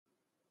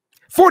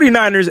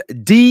49ers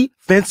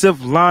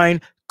defensive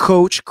line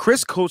coach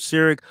Kris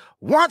Kocurek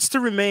wants to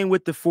remain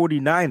with the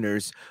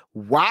 49ers.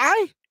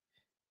 Why?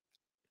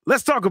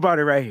 Let's talk about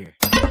it right here.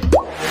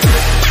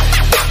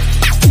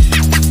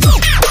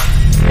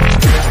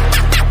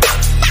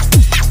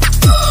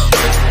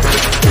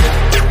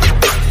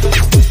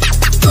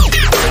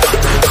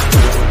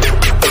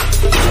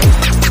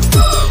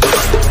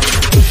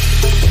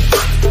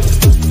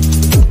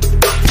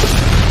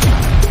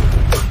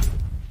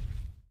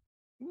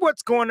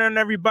 What's going on,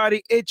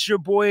 everybody? It's your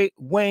boy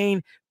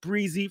Wayne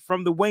Breezy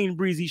from the Wayne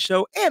Breezy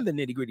Show and the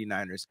Nitty Gritty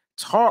Niners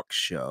Talk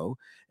Show.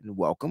 And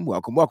welcome.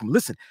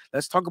 Listen,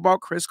 let's talk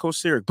about Kris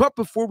Kocurek. But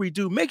before we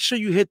do, make sure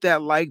you hit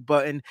that like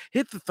button,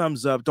 hit the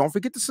thumbs up. Don't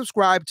forget to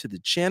subscribe to the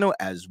channel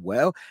as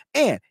well.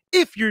 And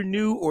if you're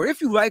new or if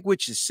you like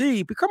what you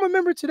see, become a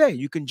member today.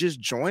 You can just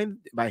join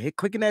by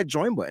clicking that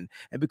join button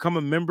and become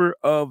a member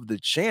of the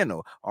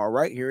channel. All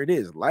right, here it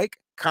is. Like,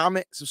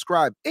 comment,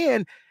 subscribe,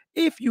 and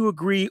if you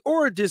agree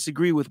or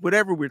disagree with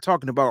whatever we're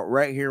talking about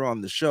right here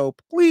on the show,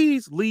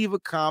 please leave a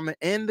comment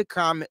in the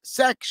comment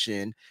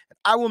section. And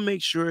I will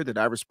make sure that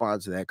I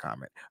respond to that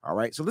comment. All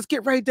right, so let's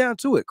get right down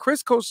to it.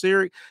 Kris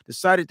Kocurek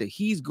decided that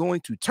he's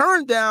going to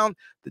turn down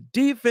the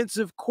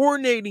defensive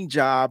coordinating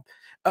job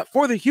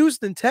for the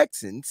Houston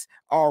Texans,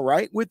 all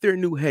right, with their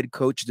new head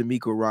coach,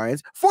 DeMeco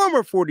Ryans,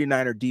 former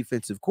 49er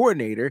defensive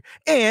coordinator,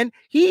 and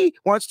he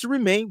wants to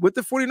remain with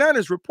the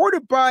 49ers.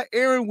 Reported by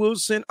Aaron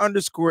Wilson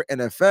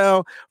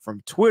 _NFL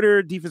from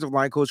Twitter, defensive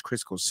line coach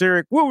Kris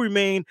Kocurek will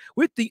remain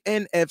with the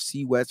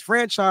NFC West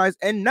franchise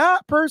and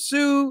not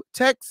pursue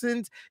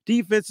Texans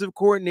defensive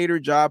coordinator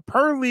job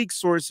per league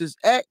sources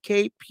at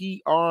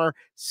KPRC2.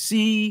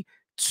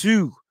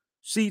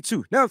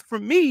 C2. Now, for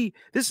me,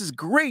 this is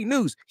great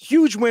news.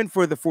 Huge win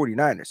for the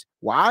 49ers.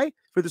 Why?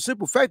 For the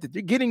simple fact that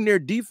they're getting their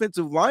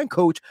defensive line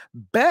coach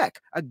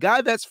back, a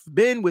guy that's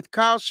been with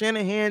Kyle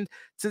Shanahan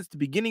since the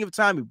beginning of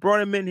time. He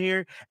brought him in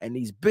here, and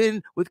he's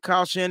been with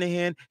Kyle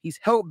Shanahan. He's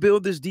helped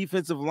build this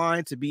defensive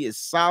line to be as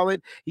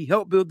solid. He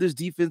helped build this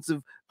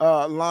defensive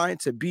line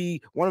to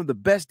be one of the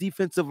best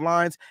defensive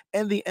lines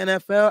in the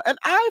NFL. And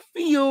I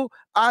feel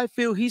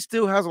he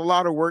still has a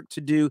lot of work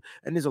to do,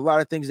 and there's a lot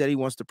of things that he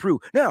wants to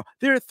prove. Now,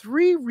 there are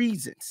three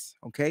reasons,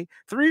 okay?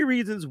 Three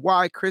reasons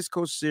why Kris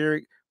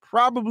Kocurek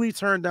probably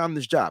turned down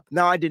this job.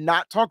 Now, I did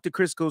not talk to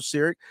Kris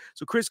Kocurek,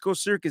 so Kris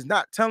Kocurek is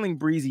not telling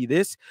Breezy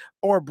this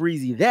or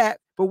Breezy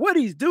that, but what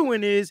he's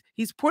doing is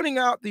he's putting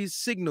out these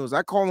signals.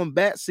 I call them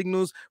bat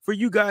signals for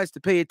you guys to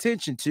pay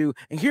attention to,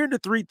 and here are the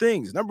three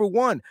things. Number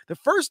one, the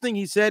first thing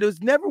he said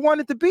was never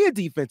wanted to be a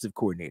defensive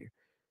coordinator.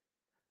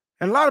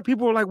 And a lot of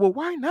people are like, well,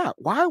 why not?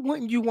 Why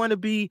wouldn't you want to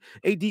be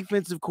a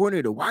defensive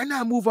coordinator? Why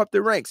not move up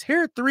the ranks?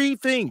 Here are three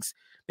things.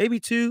 Maybe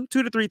two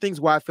to three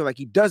things why I feel like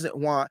he doesn't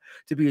want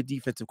to be a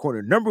defensive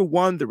coordinator. Number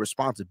one, the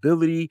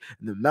responsibility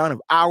and the amount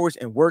of hours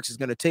and works it's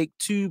going to take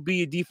to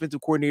be a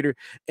defensive coordinator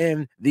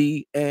in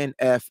the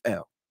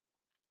NFL.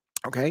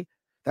 Okay.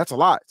 That's a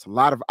lot. It's a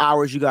lot of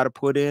hours you got to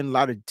put in, a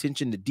lot of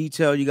attention to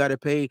detail you got to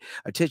pay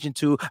attention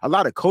to, a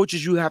lot of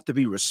coaches you have to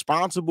be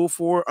responsible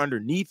for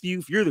underneath you.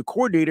 If you're the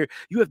coordinator,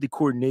 you have to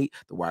coordinate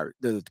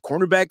the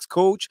cornerbacks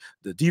coach,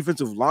 the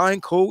defensive line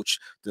coach,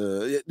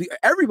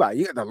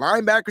 everybody, the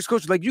linebackers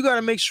coach. Like, you got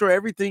to make sure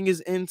everything is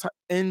in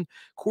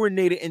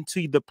coordinated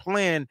into the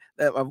plan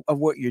of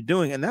what you're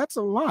doing, and that's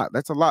a lot.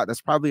 That's a lot. That's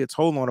probably a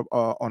toll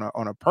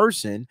on a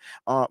person.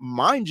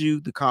 Mind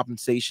you, the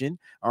compensation,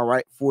 all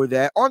right, for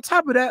that. On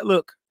top of that,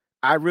 look,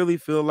 I really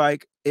feel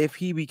like if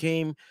he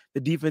became the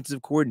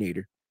defensive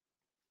coordinator,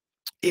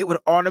 it would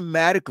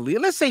automatically,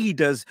 let's say he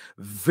does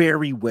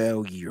very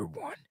well year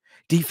one,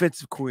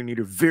 defensive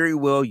coordinator, very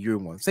well year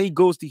one. Say he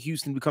goes to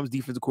Houston, becomes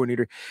defensive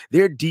coordinator,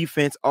 their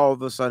defense all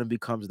of a sudden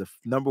becomes the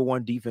number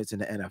one defense in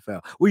the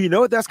NFL. Well, you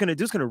know what that's going to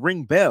do? It's going to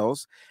ring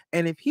bells.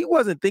 And if he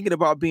wasn't thinking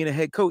about being a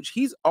head coach,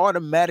 he's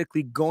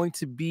automatically going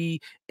to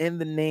be in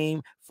the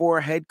name for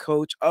a head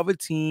coach of a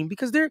team,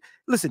 because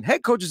listen,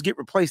 head coaches get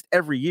replaced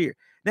every year.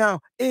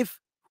 Now, if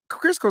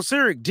Kris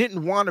Kocurek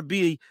didn't want to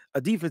be a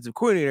defensive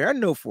coordinator, I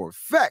know for a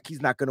fact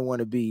he's not going to want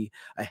to be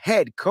a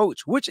head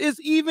coach, which is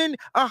even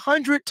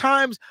 100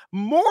 times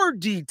more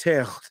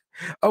detailed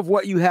of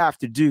what you have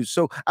to do.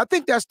 So I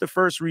think that's the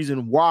first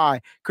reason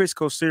why Kris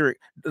Kocurek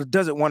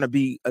doesn't want to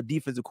be a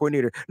defensive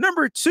coordinator.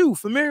 Number two,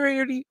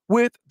 familiarity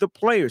with the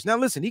players. Now,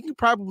 listen, he can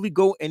probably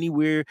go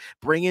anywhere,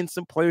 bring in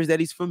some players that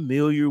he's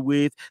familiar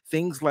with,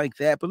 things like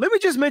that. But let me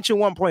just mention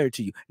one player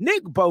to you,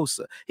 Nick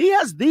Bosa. He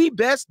has the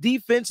best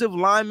defensive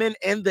lineman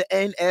in the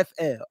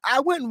NFL.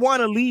 I wouldn't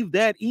want to leave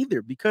that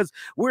either, because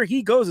where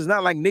he goes is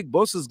not like Nick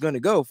Bosa is going to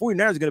go.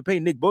 49ers are going to pay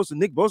Nick Bosa.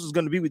 Nick Bosa is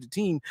going to be with the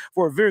team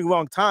for a very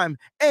long time,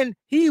 and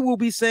he will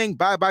be saying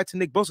bye-bye to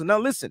Nick Bosa. Now,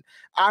 listen,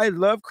 I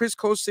love Kris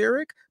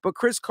Kocurek, but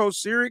Kris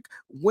Kocurek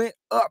went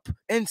up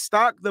in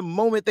stock the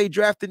moment they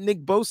drafted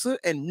Nick Bosa,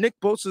 and Nick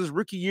Bosa's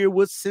rookie year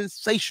was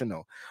sensational.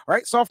 All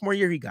right, sophomore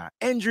year, he got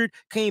injured,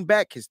 came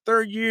back his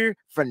third year,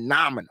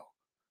 phenomenal.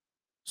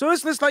 So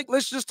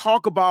let's just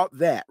talk about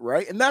that,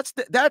 right? And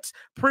that's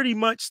pretty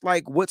much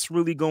like what's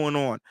really going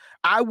on.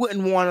 I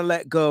wouldn't want to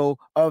let go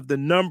of the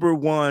number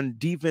one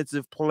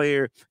defensive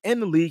player in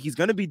the league. He's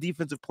going to be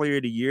defensive player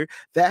of the year.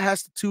 That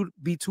has to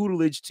be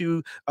tutelage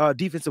to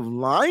defensive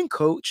line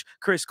coach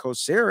Kris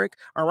Kocurek.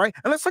 All right,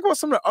 and let's talk about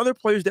some of the other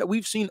players that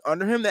we've seen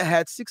under him that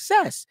had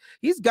success.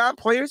 He's got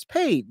players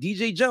paid.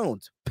 DJ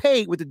Jones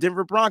paid with the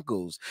Denver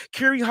Broncos.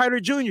 Kerry Hyder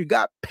Jr.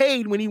 got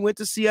paid when he went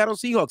to Seattle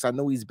Seahawks. I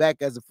know he's back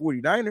as a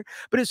 49er,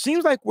 but it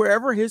seems like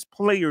wherever his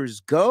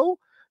players go,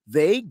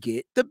 they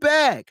get the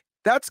bag.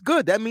 That's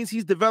good. That means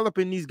he's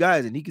developing these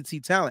guys and he can see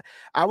talent.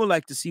 I would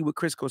like to see what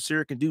Kris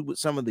Kocurek can do with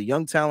some of the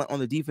young talent on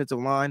the defensive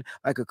line,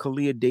 like a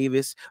Kalia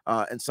Davis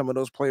and some of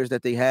those players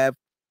that they have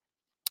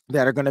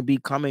that are going to be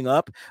coming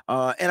up.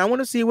 And I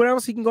want to see what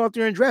else he can go out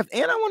there and draft.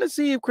 And I want to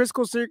see if Kris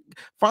Kocurek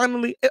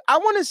finally, I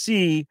want to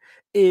see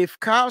if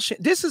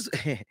this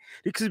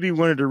could be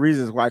one of the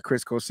reasons why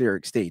Kris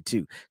Kocurek stayed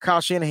too. Kyle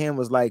Shanahan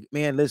was like,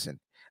 man, listen,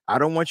 I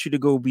don't want you to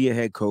go be a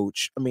head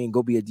coach.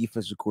 Go be a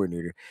defensive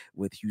coordinator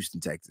with Houston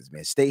Texans,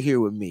 man. Stay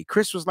here with me.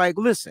 Kris was like,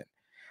 listen,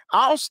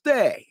 I'll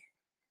stay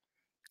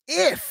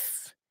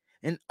if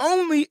and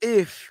only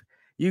if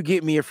you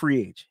get me a free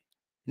agent.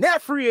 And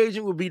that free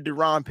agent will be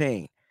Deron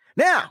Payne.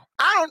 Now,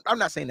 I'm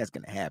not saying that's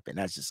going to happen.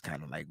 That's just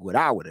kind of like what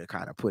I would have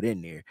kind of put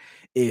in there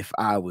if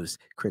I was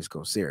Kris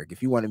Kocurek.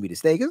 If you wanted me to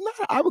stay, because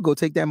I would go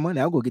take that money.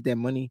 I'll go get that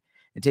money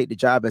and take the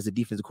job as a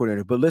defensive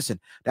coordinator. But listen,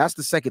 that's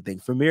the second thing.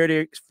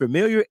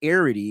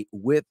 Familiarity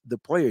with the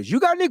players. You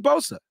got Nick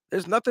Bosa.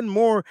 There's nothing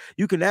more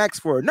you can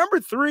ask for. Number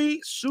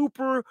 3,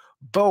 Super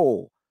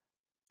Bowl.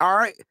 All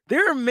right.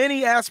 There are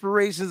many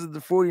aspirations of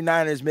the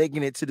 49ers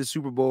making it to the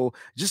Super Bowl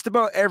just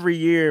about every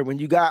year when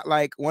you got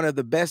like one of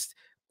the best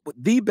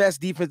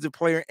defensive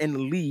player in the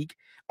league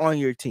on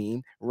your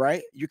team,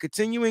 right? You're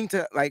continuing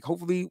to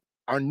hopefully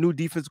our new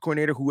defensive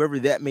coordinator, whoever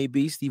that may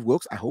be, Steve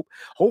Wilks,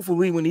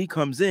 hopefully when he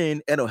comes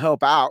in, it'll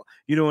help out.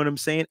 You know what I'm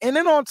saying? And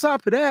then on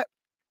top of that,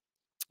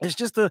 it's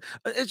just that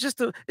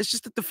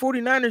the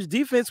 49ers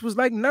defense was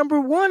like number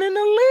 1 in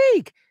the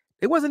league.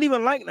 It wasn't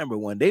even like number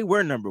 1. They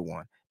were number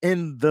 1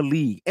 in the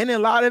league. And a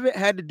lot of it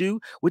had to do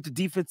with the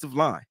defensive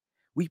line.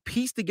 We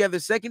pieced together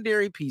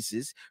secondary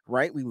pieces,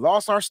 right? We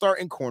lost our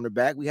starting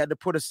cornerback. We had to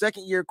put a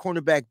second-year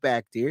cornerback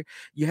back there.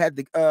 You had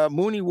the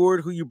Mooney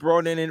Ward, who you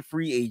brought in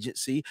free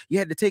agency. You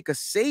had to take a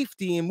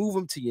safety and move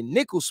him to your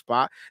nickel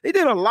spot. They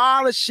did a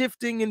lot of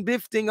shifting and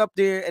bifting up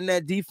there in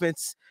that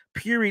defense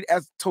period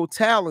as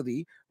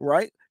totality,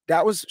 right?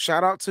 That was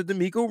shout out to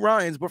DeMeco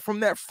Ryans. But from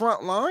that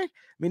front line,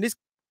 this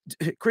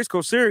Kris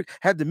Kocurek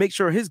had to make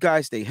sure his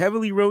guys stay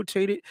heavily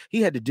rotated.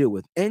 He had to deal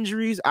with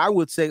injuries. I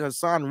would say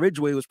Hassan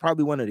Ridgeway was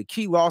probably one of the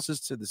key losses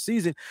to the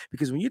season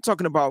because when you're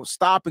talking about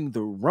stopping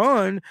the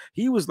run,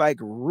 he was like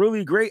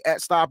really great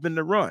at stopping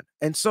the run.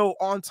 And so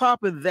on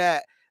top of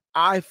that,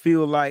 I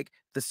feel like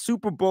the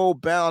Super Bowl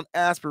bound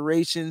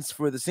aspirations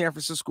for the San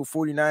Francisco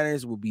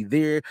 49ers will be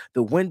there.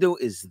 The window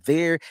is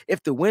there.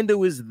 If the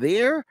window is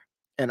there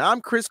and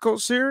I'm Kris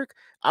Kocurek,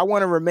 I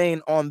want to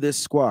remain on this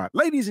squad.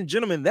 Ladies and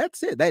gentlemen,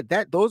 that's it.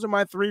 Those are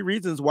my 3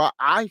 reasons why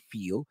I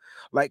feel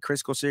like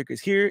Kris Kocurek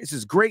is here. This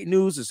is great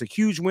news. It's a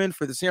huge win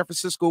for the San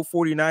Francisco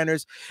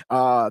 49ers.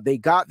 They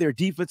got their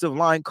defensive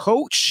line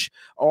coach,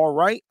 all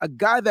right, a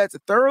guy that's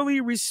thoroughly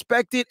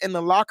respected in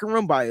the locker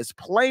room by his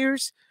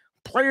players.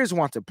 Players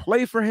want to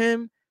play for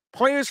him.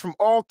 Players from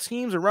all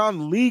teams around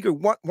the league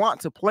want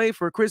to play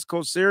for Kris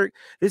Kocurek.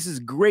 This is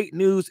great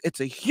news. It's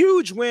a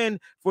huge win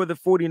for the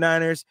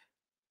 49ers,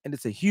 and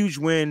it's a huge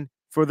win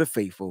for the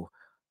faithful.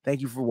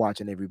 Thank you for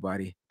watching,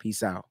 everybody.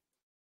 Peace out.